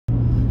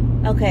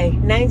Okay,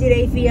 90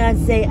 Day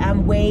Fiancé,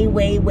 I'm way,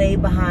 way, way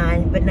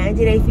behind. But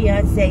 90 Day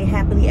Fiancé,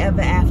 Happily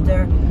Ever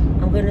After,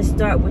 I'm going to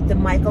start with the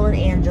Michael and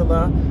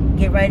Angela.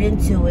 Get right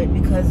into it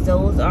because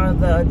those are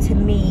to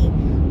me,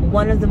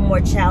 one of the more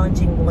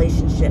challenging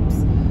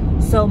relationships.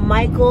 So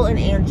Michael and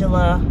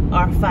Angela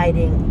are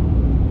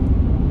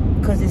fighting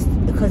because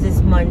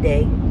it's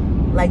Monday.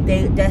 Like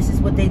that's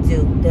just what they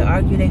do. They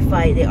argue, they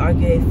fight, they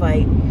argue, they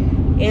fight.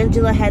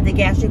 Angela had the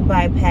gastric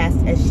bypass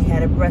as she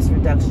had a breast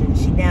reduction.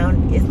 She now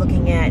is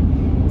looking at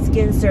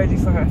skin surgery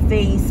for her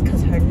face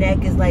because her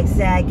neck is like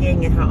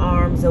sagging and her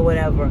arms or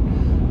whatever.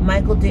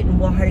 Michael didn't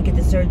want her to get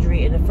the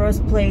surgery in the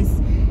first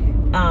place.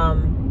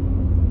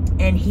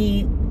 And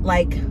he,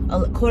 like,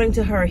 according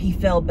to her, he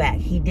fell back.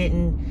 He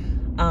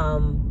didn't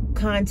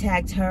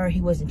contact her.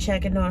 He wasn't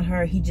checking on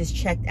her. He just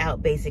checked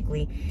out,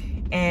 basically.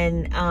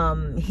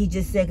 And he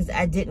just said, because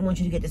I didn't want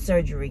you to get the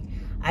surgery.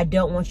 I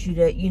don't want you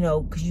to, you know,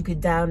 because you could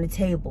die on the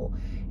table.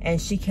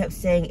 And she kept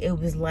saying it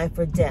was life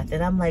or death.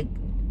 And I'm like,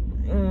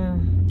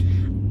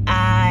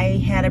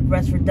 I had a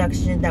breast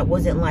reduction that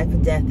wasn't life or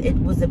death.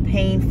 It was a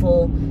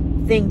painful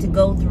thing to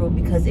go through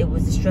because it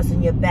was the stress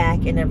on your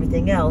back and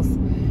everything else.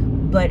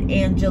 But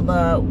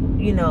Angela,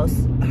 you know,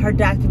 her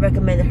doctor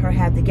recommended her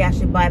have the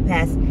gastric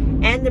bypass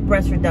and the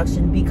breast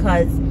reduction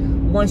because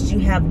once you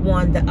have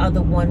one, the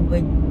other one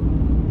would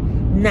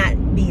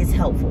not be as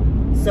helpful.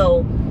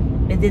 So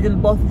they did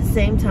them both at the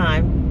same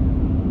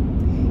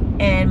time,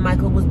 and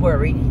Michael was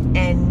worried.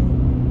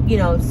 And you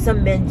know,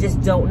 some men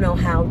just don't know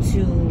how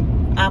to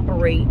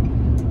operate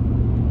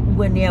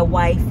when their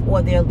wife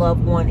or their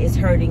loved one is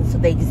hurting, so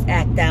they just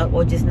act out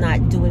or just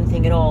not do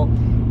anything at all.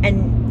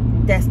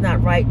 And that's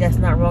not right, that's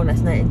not wrong,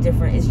 that's not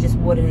indifferent, it's just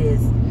what it is.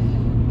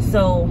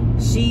 So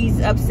she's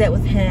upset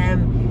with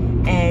him,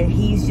 and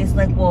he's just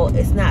like, well,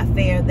 it's not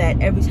fair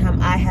that every time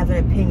I have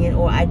an opinion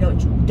or I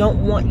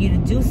don't want you to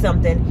do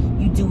something,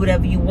 you do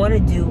whatever you want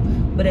to do.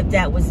 But if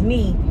that was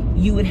me,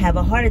 you would have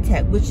a heart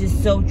attack, which is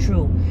so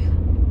true.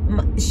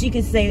 She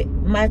can say,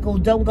 Michael,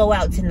 don't go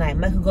out tonight.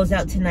 Michael goes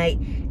out tonight,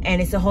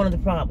 and it's a whole other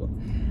problem.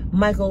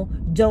 Michael,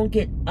 don't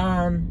get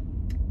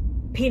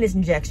penis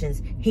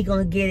injections. He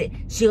gonna get it.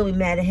 She gonna be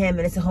mad at him,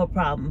 and it's a whole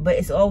problem. But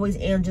it's always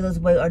Angela's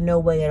way or no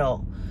way at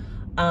all.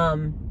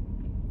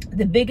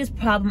 The biggest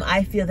problem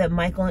I feel that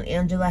Michael and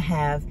Angela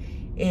have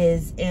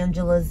is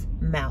Angela's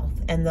mouth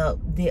and the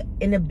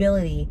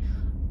inability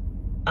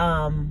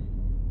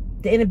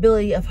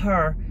of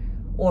her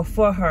or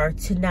for her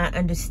to not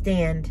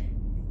understand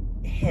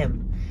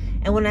him.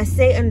 And when I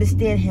say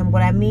understand him,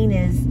 what I mean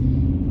is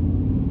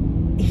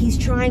he's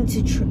trying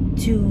to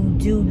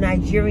do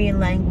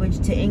Nigerian language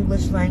to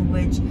English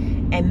language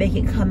and make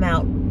it come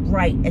out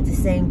right at the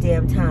same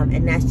damn time,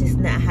 and that's just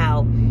not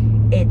how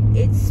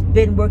it's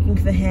been working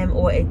for him,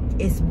 or it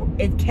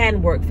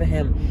can work for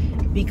him,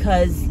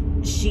 because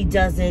she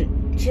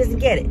doesn't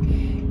get it.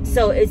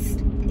 So it's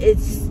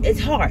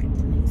hard.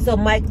 So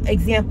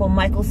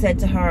Michael said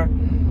to her,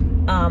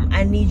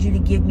 I need you to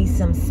give me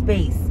some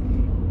space.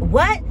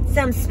 What?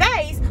 Some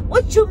space?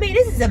 What you mean?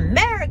 This is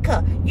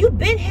America. You've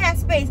been had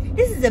space.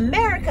 This is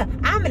America.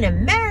 I'm an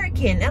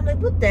American. I'm like,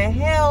 what the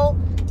hell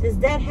does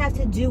that have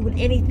to do with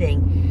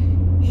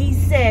anything? He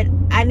said,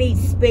 I need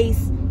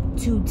space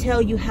to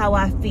tell you how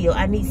I feel.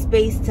 I need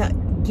space to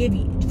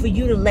for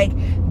you to, like,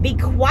 be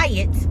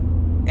quiet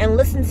and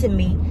listen to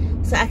me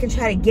so I can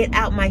try to get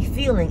out my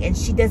feeling. And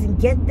she doesn't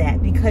get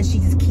that because she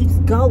just keeps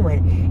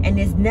going, and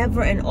there's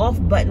never an off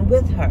button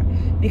with her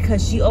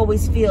because she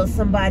always feels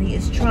somebody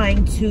is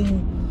trying to,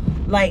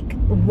 like,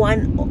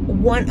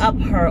 one up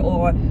her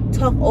or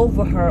talk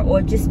over her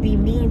or just be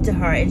mean to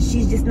her, and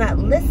she's just not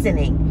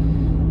listening.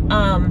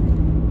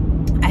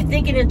 I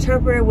think an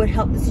interpreter would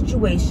help the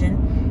situation,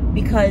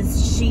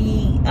 because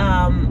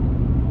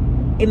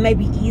it may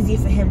be easier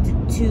for him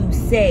to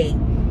say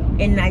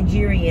in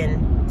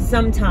Nigerian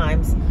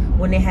sometimes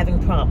when they're having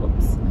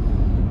problems.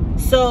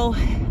 So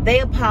they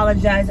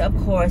apologize, of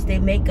course. They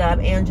make up.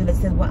 Angela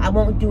says, well, I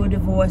won't do a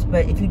divorce,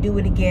 but if you do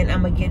it again,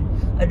 I'm going to get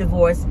a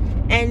divorce.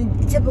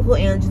 And typical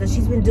Angela,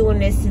 she's been doing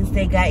this since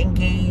they got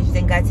engaged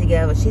and got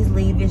together. She's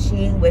leaving. She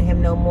ain't with him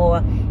no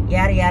more.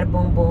 Yada, yada,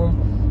 boom,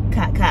 boom.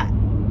 Cot, cot.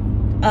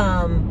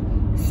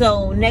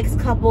 So next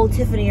couple,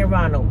 Tiffany and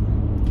Ronald.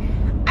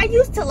 I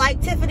used to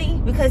like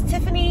Tiffany because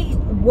Tiffany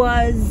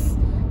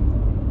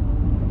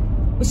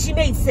she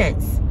made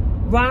sense.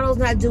 Ronald's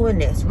not doing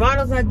this.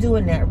 Ronald's not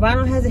doing that.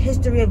 Ronald has a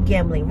history of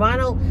gambling.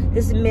 Ronald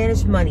doesn't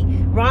manage money.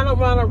 Ronald,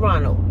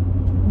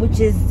 which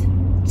is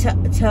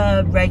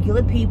to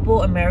regular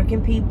people,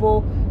 American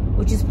people,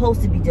 what you're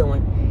supposed to be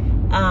doing.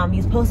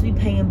 You're supposed to be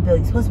paying bills.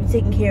 You're supposed to be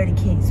taking care of the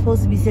kids. You're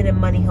supposed to be sending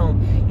money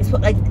home. You're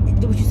supposed, like,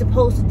 do what you're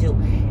supposed to do.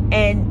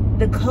 And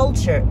the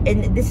culture,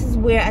 and this is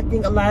where I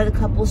think a lot of the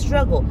couples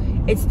struggle.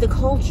 It's the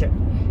culture.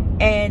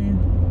 And,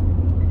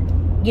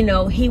 you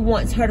know, he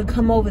wants her to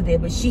come over there,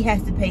 but she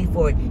has to pay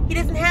for it. He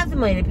doesn't have the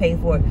money to pay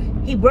for it.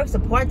 He works a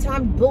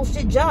part-time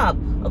bullshit job,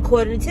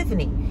 according to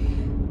Tiffany.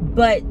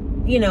 But,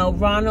 you know,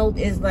 Ronald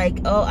is like,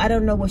 oh, I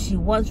don't know what she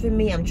wants from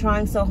me. I'm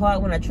trying so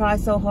hard. When I try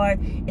so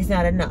hard, it's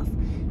not enough.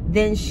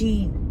 Then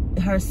she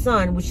her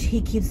son, which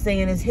he keeps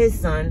saying is his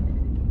son,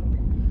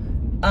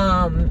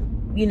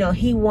 you know,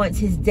 he wants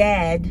his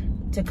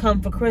dad to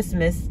come for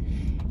Christmas.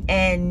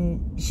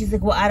 And she's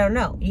like, well, I don't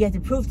know. You have to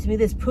prove to me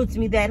this, prove to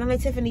me that. And I'm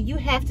like, Tiffany, you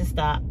have to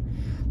stop.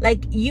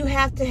 Like, you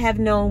have to have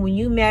known when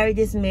you married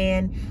this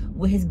man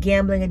with his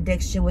gambling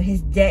addiction, with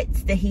his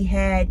debts that he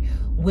had,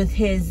 with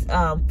his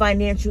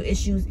financial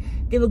issues,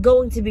 there were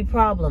going to be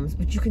problems.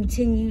 But you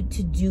continue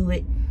to do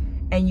it,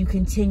 and you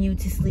continue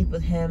to sleep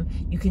with him.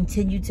 You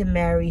continue to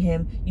marry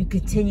him. You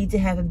continue to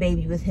have a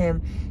baby with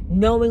him,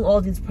 knowing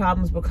all these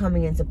problems were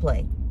coming into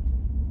play.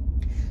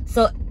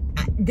 So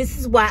this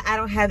is why I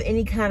don't have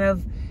any kind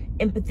of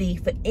empathy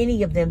for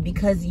any of them,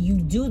 because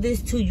you do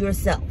this to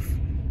yourself.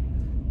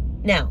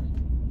 Now,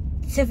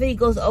 Tiffany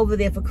goes over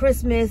there for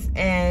Christmas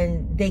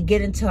and they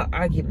get into an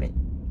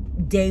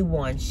argument. Day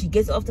one, she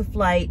gets off the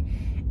flight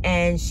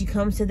and she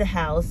comes to the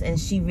house and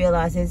she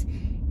realizes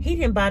he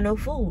didn't buy no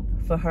food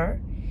for her.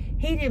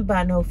 He didn't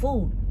buy no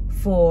food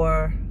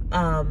for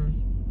the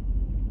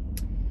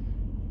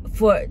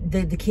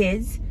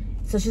kids.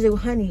 So she's like,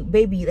 well, honey,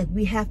 baby, like,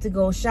 we have to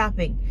go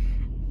shopping.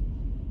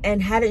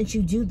 And how didn't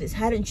you do this?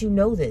 How didn't you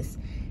know this?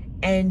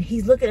 And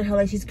he's looking at her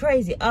like she's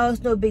crazy. Oh,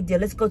 it's no big deal.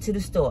 Let's go to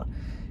the store.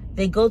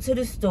 They go to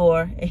the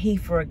store and he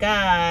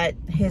forgot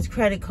his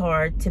credit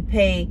card to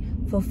pay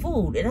for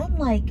food. And I'm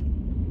like,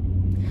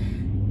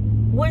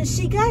 when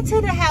she got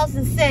to the house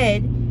and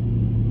said,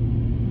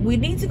 we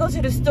need to go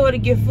to the store to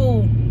get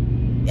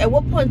food, at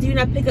what point do you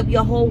not pick up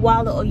your whole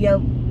wallet or your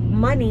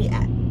money?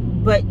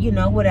 But, you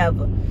know,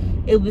 whatever.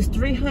 It was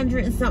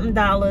 $300 and something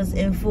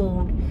in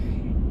food.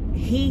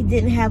 He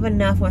didn't have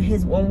enough on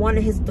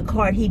the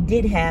card he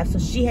did have, so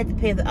she had to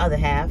pay the other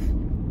half.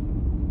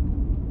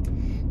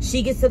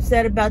 She gets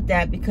upset about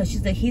that because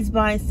she's like, he's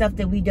buying stuff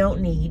that we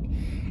don't need.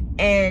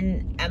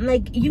 And I'm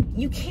like,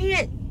 you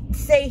can't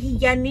say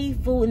I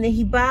need food and then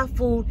he buy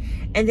food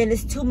and then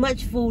it's too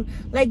much food.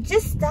 Like,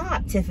 just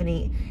stop,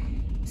 Tiffany.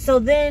 So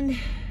then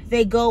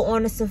they go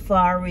on a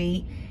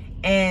safari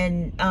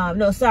and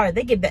no, sorry,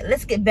 they get back.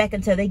 Let's get back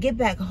until they get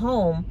back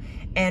home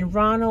and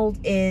Ronald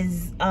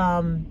is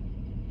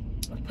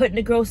putting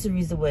the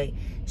groceries away.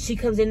 She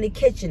comes in the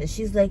kitchen and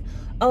she's like,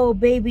 oh,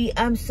 baby,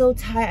 I'm so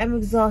tired. I'm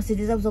exhausted.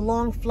 That was a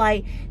long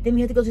flight. Then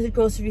we have to go to the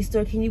grocery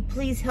store. Can you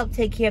please help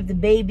take care of the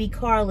baby,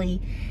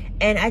 Carly?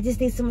 And I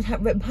just need someone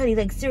to, honey,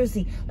 like,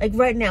 seriously, like,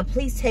 right now,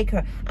 please take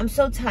her. I'm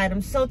so tired.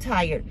 I'm so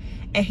tired.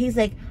 And he's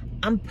like,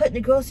 I'm putting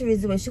the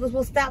groceries away. She goes,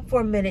 well, stop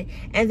for a minute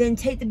and then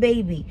take the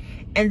baby.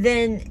 And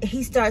then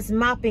he starts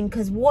mopping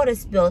because water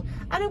spilled.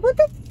 I mean, what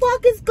the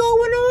fuck is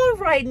going on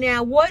right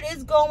now? What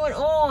is going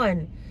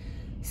on?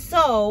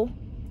 So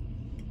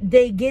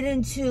they get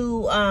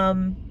into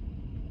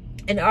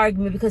an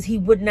argument because he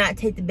would not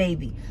take the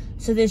baby.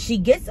 So then she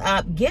gets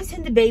up, gives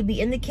him the baby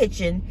in the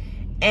kitchen,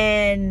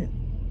 and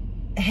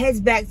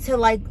heads back to,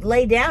 like,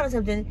 lay down or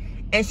something.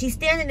 And she's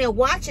standing there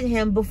watching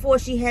him before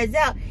she heads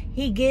out.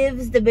 He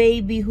gives the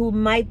baby, who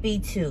might be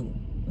two,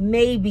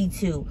 maybe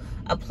two,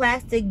 a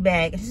plastic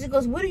bag. And she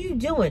goes, what are you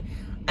doing?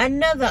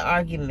 Another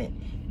argument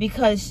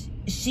because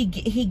he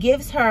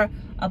gives her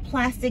a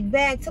plastic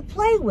bag to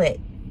play with.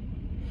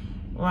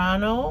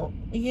 Ronald,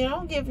 you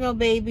don't give no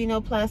baby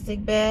no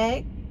plastic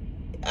bag.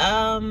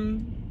 But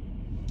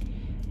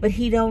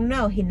he don't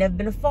know. He never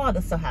been a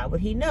father, so how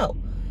would he know?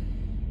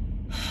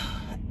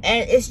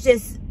 And it's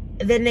just,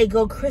 then they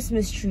go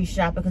Christmas tree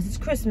shopping because it's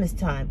Christmas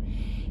time.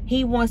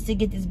 He wants to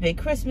get this big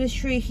Christmas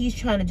tree. He's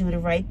trying to do the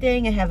right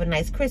thing and have a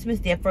nice Christmas,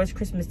 their first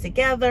Christmas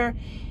together.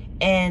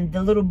 And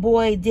the little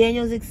boy,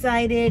 Daniel's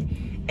excited.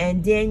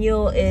 And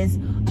Daniel is,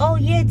 oh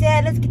yeah,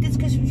 Dad, let's get this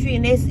Christmas tree.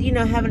 And they're, you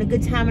know, having a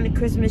good time in the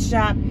Christmas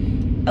shop.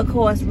 Of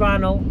course,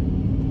 Ronald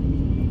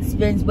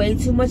spends way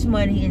too much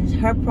money, and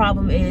her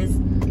problem is,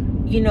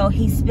 you know,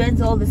 he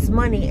spends all this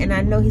money and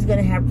I know he's going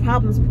to have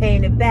problems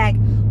paying it back,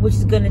 which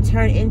is going to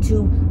turn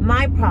into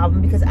my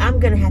problem because I'm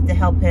going to have to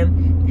help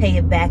him pay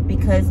it back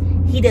because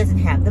he doesn't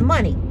have the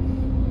money.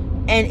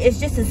 And it's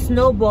just a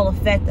snowball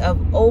effect of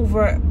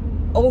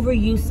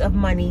overuse of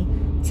money,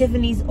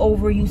 Tiffany's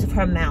overuse of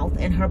her mouth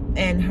and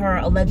her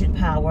alleged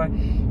power.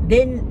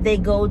 Then they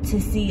go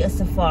to see a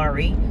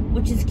safari,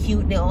 which is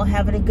cute. They're all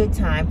having a good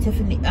time.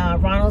 Tiffany,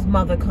 Ronald's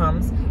mother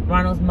comes.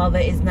 Ronald's mother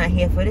is not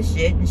here for the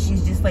shit. And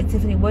she's just like,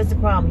 Tiffany, what's the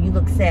problem? You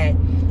look sad.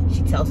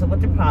 She tells her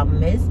what the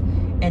problem is.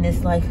 And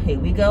it's like, here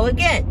we go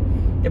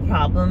again. The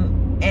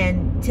problem.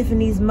 And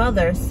Tiffany's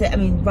mother said,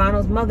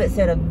 Ronald's mother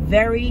said a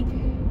very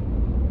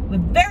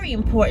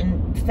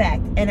important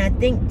fact. And I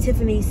think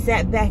Tiffany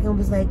sat back and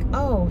was like,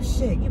 oh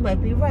shit, you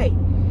might be right.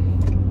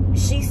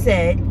 She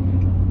said,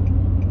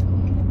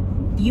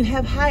 you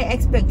have high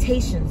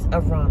expectations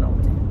of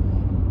Ronald.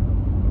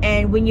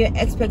 And when your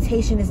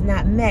expectation is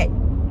not met,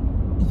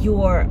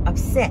 you're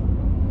upset.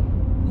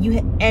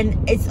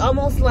 And it's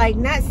almost like,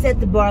 not set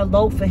the bar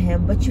low for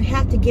him, but you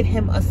have to give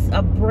him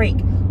a break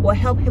or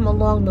help him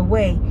along the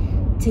way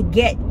to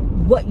get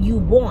what you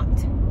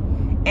want.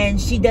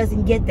 And she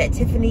doesn't get that.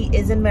 Tiffany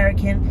is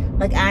American,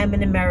 like I'm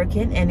an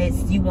American, and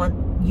it's you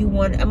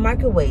want a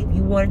microwave.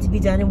 You want it to be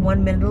done in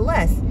 1 minute or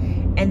less.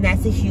 And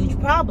that's a huge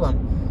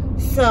problem.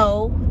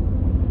 So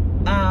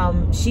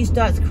she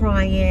starts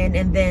crying,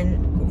 and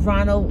then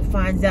Ronald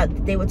finds out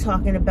that they were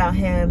talking about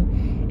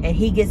him, and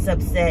he gets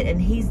upset,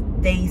 and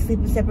they sleep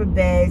in separate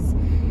beds.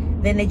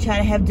 Then they try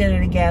to have dinner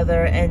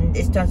together, and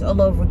it starts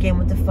all over again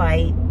with the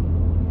fight.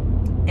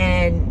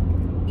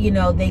 And, you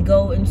know, they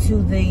go into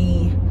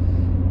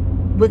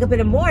wake up in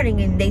the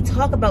morning, and they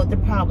talk about the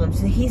problem.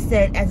 So he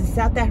said, as a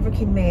South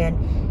African man,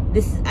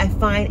 I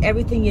find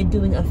everything you're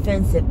doing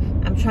offensive.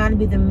 I'm trying to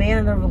be the man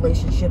in a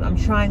relationship. I'm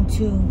trying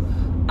to,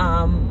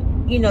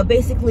 you know,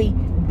 basically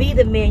be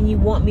the man you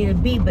want me to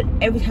be. But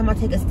every time I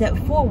take a step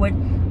forward,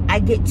 I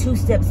get 2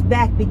 steps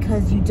back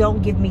because you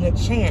don't give me a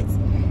chance.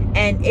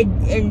 And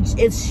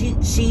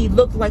she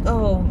looked like,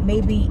 oh,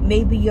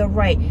 maybe you're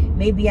right.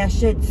 Maybe I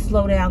should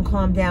slow down,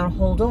 calm down,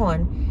 hold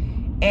on.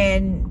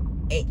 And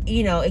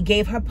you know, it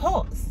gave her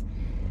pause.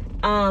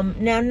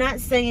 Now, I'm not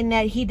saying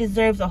that he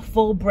deserves a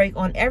full break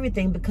on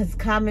everything, because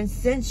common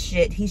sense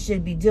shit he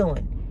should be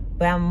doing.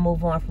 But I'm gonna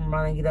move on from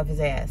Ron and get off his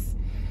ass.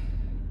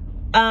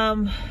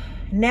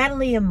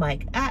 Natalie and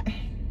Mike, I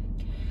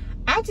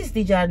just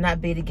need y'all to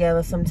not be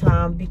together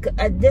sometime, because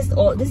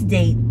this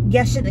date,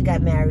 y'all should have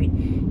got married.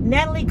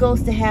 Natalie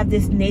goes to have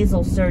this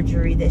nasal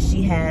surgery that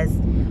she has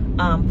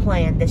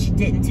planned that she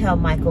didn't tell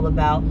Michael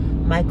about.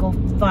 Michael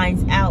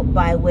finds out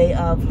by way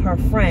of her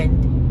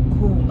friend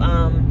who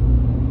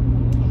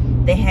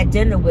they had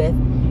dinner with,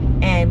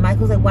 and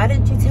Michael's like, why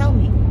didn't you tell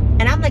me?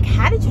 And I'm like,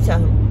 how did you tell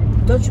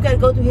him? Don't you got to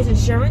go through his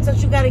insurance?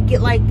 Don't you got to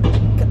get like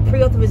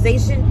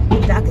pre-authorization,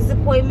 doctor's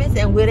appointments,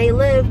 and where they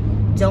live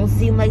don't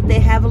seem like they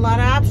have a lot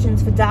of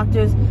options for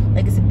doctors,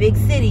 like it's a big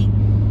city.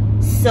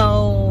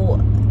 So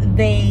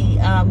they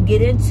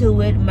get into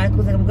it.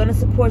 Michael's like, I'm going to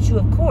support you,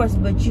 of course,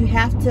 but you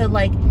have to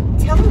like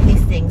tell me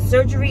these things.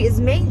 Surgery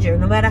is major,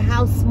 no matter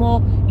how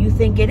small you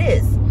think it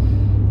is.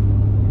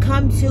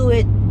 Come to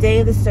it, day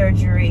of the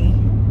surgery,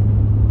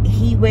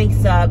 he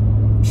wakes up,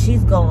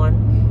 she's gone.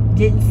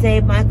 Didn't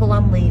say, Michael,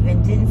 I'm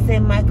leaving. Didn't say,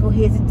 Michael,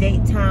 here's a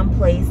date, time,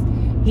 place.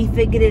 He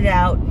figured it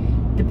out.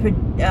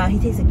 He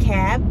takes a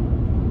cab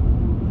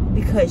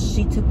because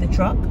she took the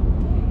truck,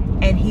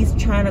 and he's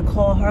trying to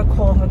call her.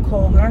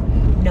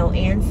 No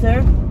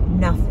answer,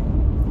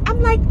 nothing.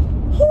 I'm like,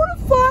 who the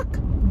fuck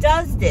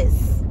does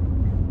this?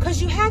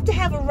 Because you have to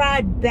have a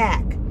ride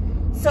back.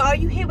 So are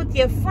you here with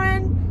your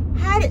friend?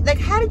 How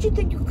did you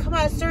think you could come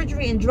out of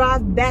surgery and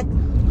drive back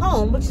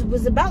home, which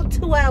was about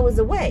 2 hours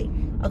away,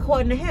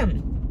 according to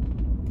him?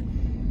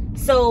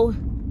 So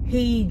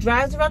he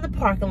drives around the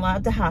parking lot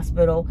of the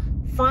hospital,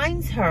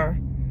 finds her,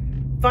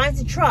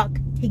 finds the truck.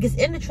 He gets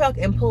in the truck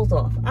and pulls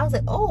off. I was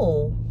like,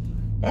 oh,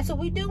 that's what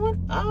we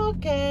doing?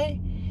 Okay.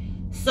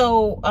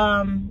 So,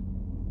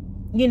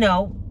 you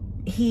know,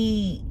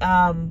 he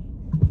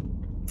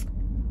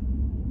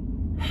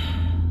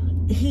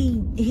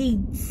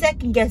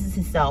second guesses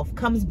himself,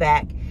 comes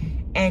back,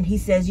 and he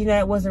says, you know,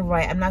 that wasn't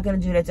right. I'm not going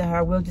to do that to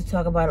her. We'll just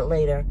talk about it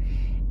later.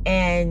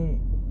 And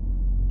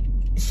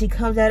she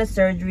comes out of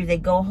surgery. They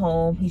go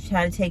home. He's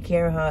trying to take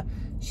care of her.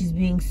 She's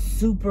being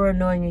super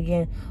annoying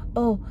again.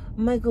 Oh,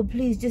 Michael,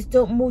 please, just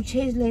don't move,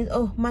 change lanes.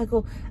 Oh,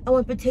 Michael, I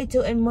want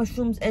potato and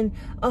mushrooms. And,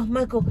 oh,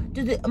 Michael,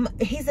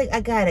 he's like,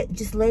 I got it.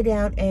 Just lay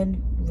down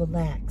and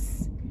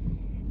relax.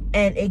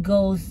 And it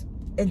goes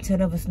into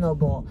another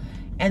snowball.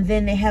 And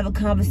then they have a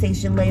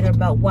conversation later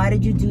about, why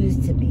did you do this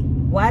to me?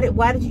 Why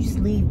did you just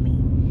leave me?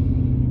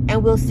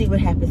 And we'll see what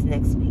happens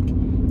next week.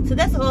 So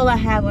that's all I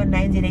have on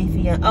 90 Day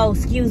Fiancé. Oh,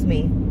 excuse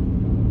me.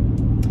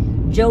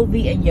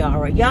 Jovi and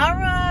Yara.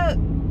 Yara,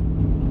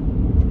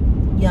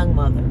 young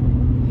mother.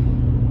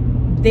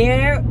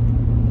 They're,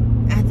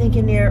 I think,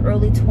 in their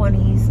early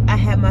 20s. I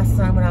had my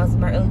son when I was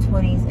in my early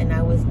 20s, and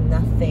I was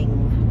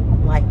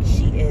nothing like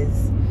she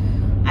is.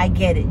 I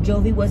get it.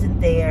 Jovi wasn't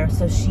there,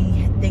 so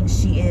she thinks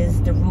she is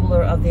the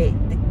ruler of the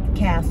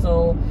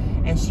castle,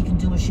 and she can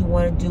do what she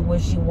want to do when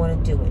she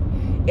want to do it.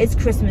 It's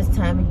Christmas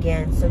time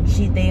again, so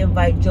they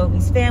invite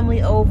Jovi's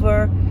family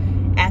over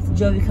after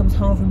Jovi comes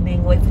home from being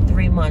away for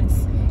 3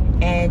 months.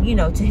 And, you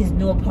know, to his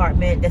new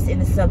apartment that's in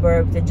the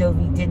suburbs that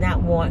Jovi did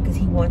not want, because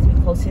he wanted to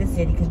be close to the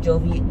city, because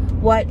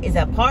Jovi, is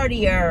a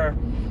partier.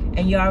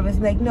 And Yara was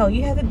like, no,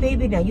 you have a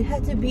baby now. You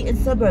have to be in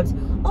suburbs.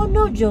 Oh,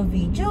 no,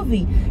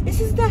 Jovi, this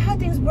is not how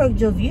things work,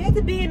 Jovi. You have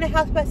to be in the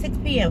house by 6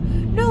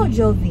 p.m. No,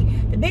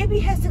 Jovi, the baby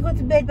has to go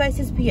to bed by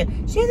 6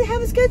 p.m. She has to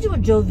have a schedule,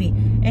 Jovi.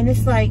 And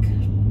it's like,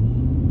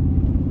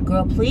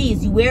 girl,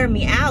 please, you wear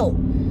me out.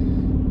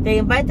 They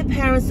invite the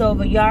parents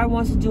over. Yara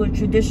wants to do a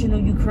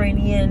traditional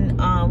Ukrainian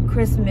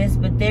Christmas,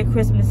 but their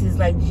Christmas is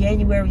like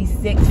January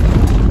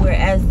 6th,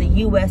 whereas the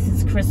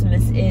U.S.'s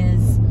Christmas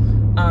is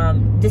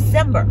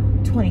December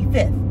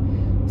 25th.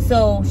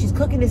 So she's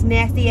cooking this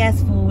nasty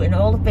ass food, and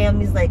all the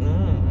family's like,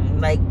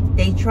 like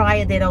they try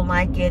it, they don't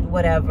like it,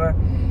 whatever.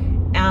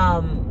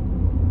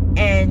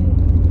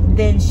 And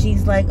then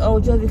she's like,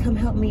 oh, Jovi, come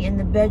help me in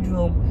the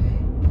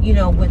bedroom, you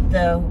know, with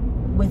the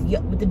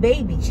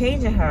baby,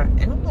 changing her.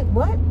 And I'm like,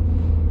 what?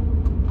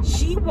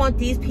 She wants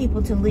these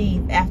people to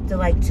leave after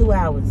like 2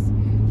 hours.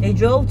 They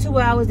drove 2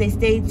 hours, they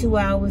stayed 2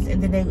 hours,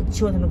 and then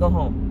she wanted them to go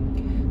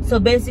home. So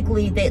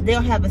basically,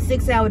 they'll have a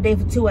 6-hour day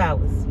for 2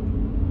 hours.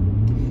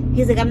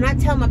 He's like, I'm not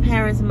telling my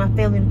parents and my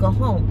family to go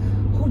home.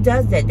 Who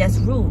does that? That's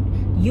rude.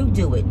 You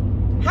do it.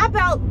 How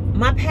about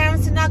my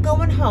parents are not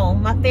going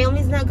home, my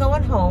family's not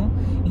going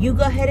home, you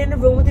go ahead in the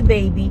room with the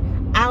baby,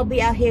 I'll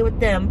be out here with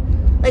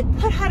them. Like,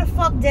 put her the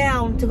fuck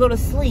down to go to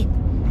sleep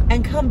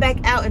and come back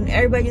out and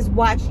everybody just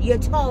watch your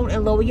tone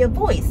and lower your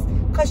voice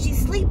because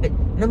she's sleeping.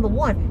 Number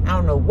one, I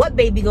don't know what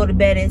baby go to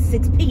bed at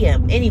 6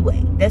 p.m.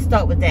 Anyway, let's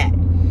start with that.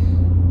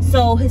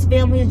 So his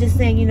family is just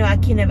saying, you know, I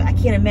can't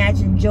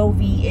imagine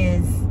Jovi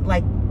is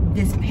like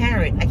this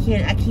parent. I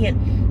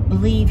can't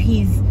believe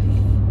he's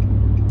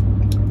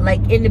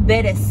like in the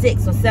bed at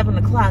 6 or 7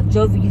 o'clock.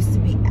 Jovi used to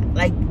be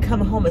like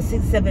coming home at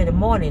 6, 7 in the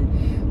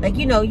morning. Like,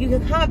 you know, you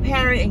become a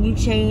parent and you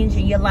change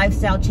and your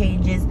lifestyle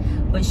changes,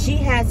 but she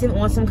has him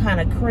on some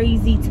kind of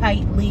crazy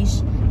tight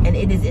leash, and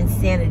it is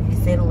insanity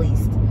to say the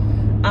least.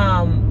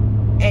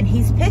 And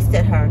he's pissed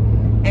at her,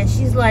 and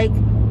she's like,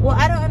 well,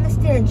 I don't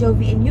understand,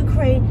 Jovi. In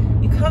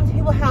Ukraine, you come to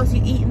people's house,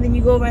 you eat, and then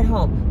you go right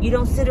home. You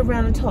don't sit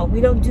around and talk.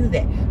 We don't do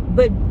that.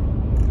 But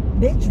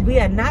bitch, we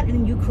are not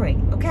in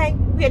Ukraine, okay?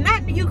 We are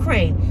not in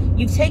Ukraine.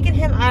 You've taken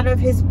him out of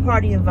his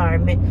party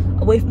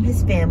environment, away from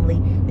his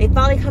family. They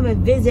finally come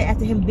and visit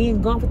after him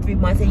being gone for 3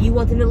 months, and you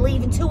want them to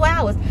leave in 2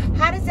 hours.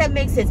 How does that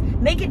make sense?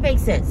 Make it make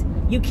sense.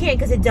 You can't,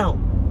 because it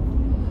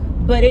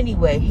don't. But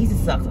anyway, he's a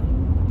sucker.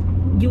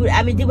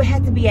 I mean, there would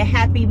have to be a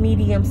happy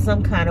medium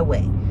some kind of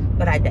way.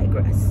 But I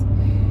digress.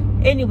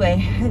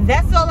 Anyway,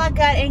 that's all I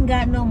got. Ain't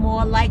got no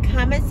more. Like,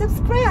 comment,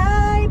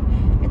 subscribe.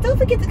 And don't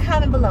forget to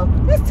comment below.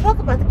 Let's talk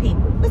about the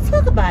people. Let's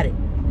talk about it.